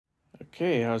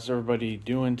Okay, how's everybody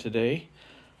doing today?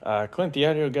 Clint the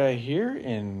audio guy here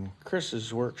in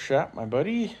Chris's workshop, my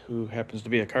buddy, who happens to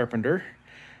be a carpenter.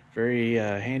 Very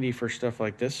handy for stuff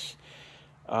like this.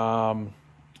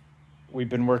 We've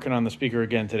been working on the speaker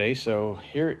again today, so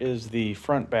here is the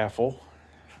front baffle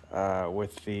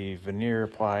with the veneer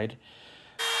applied.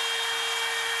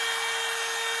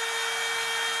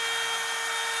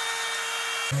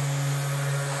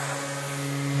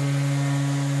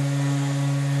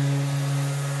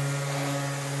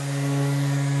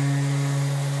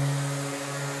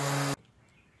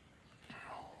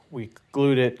 We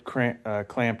glued it,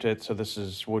 clamped it, so this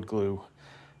is wood glue,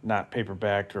 not paper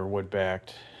backed or wood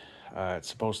backed. It's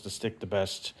supposed to stick the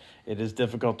best. It is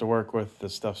difficult to work with, the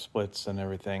stuff splits and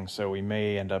everything, so we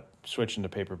may end up switching to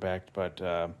paper backed, but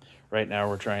right now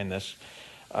we're trying this.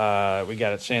 We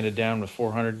got it sanded down with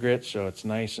 400 grit, so it's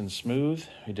nice and smooth.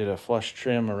 We did a flush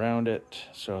trim around it,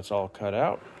 so it's all cut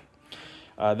out.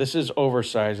 This is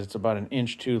oversized. It's about 1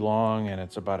 inch too long and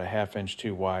it's about 1/2 inch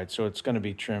too wide, so it's going to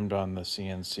be trimmed on the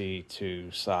CNC to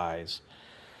size.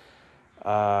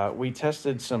 We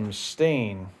tested some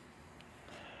stain.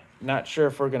 Not sure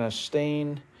if we're going to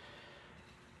stain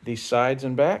the sides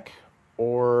and back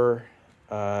or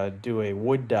do a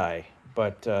wood dye,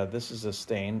 but this is a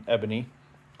stain, ebony.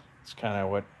 It's kind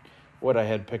of what I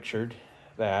had pictured,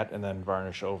 that, and then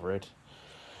varnish over it.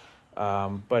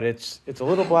 But it's a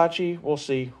little blotchy. We'll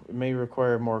see. It may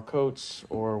require more coats,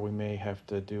 or we may have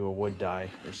to do a wood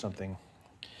dye or something.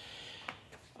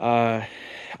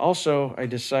 Also, I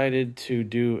decided to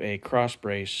do a cross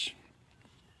brace,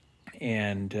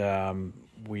 and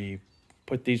we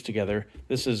put these together.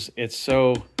 It's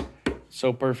so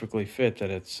perfectly fit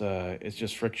that it's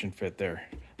just friction fit there.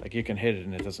 Like, you can hit it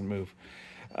and it doesn't move.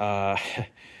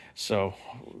 So,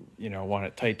 want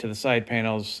it tight to the side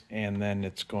panels, and then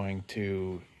it's going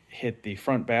to hit the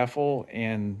front baffle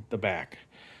and the back.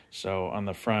 So on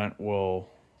the front, we'll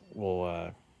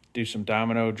do some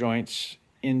domino joints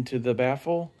into the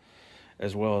baffle,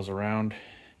 as well as around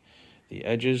the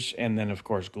edges, and then of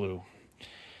course glue.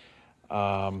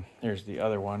 Here's the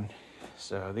other one.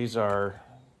 So these are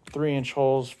 3-inch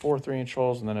holes, 4 3-inch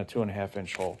holes, and then a 2.5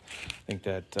 inch hole. I think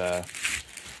that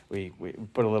we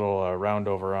put a little round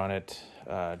over on it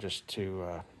just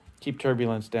to keep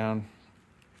turbulence down.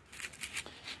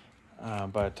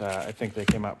 But I think they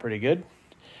came out pretty good.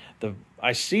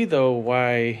 I see, though,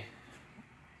 why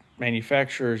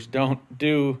manufacturers don't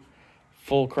do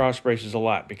full cross braces a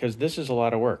lot, because this is a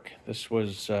lot of work. This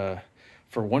was,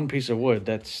 for one piece of wood,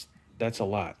 that's a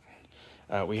lot.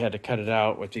 We had to cut it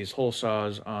out with these hole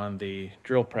saws on the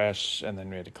drill press, and then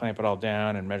we had to clamp it all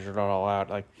down and measure it all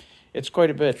out. It's quite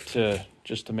a bit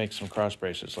just to make some cross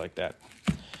braces like that.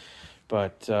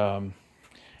 But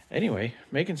anyway,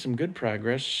 making some good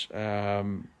progress.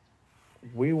 Here's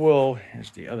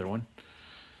the other one.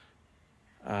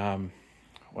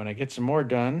 When I get some more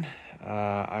done,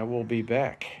 I will be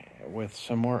back with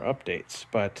some more updates,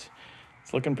 but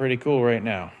it's looking pretty cool right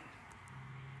now.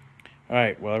 All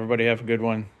right, well, everybody have a good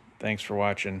one. Thanks for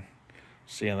watching.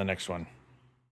 See you on the next one.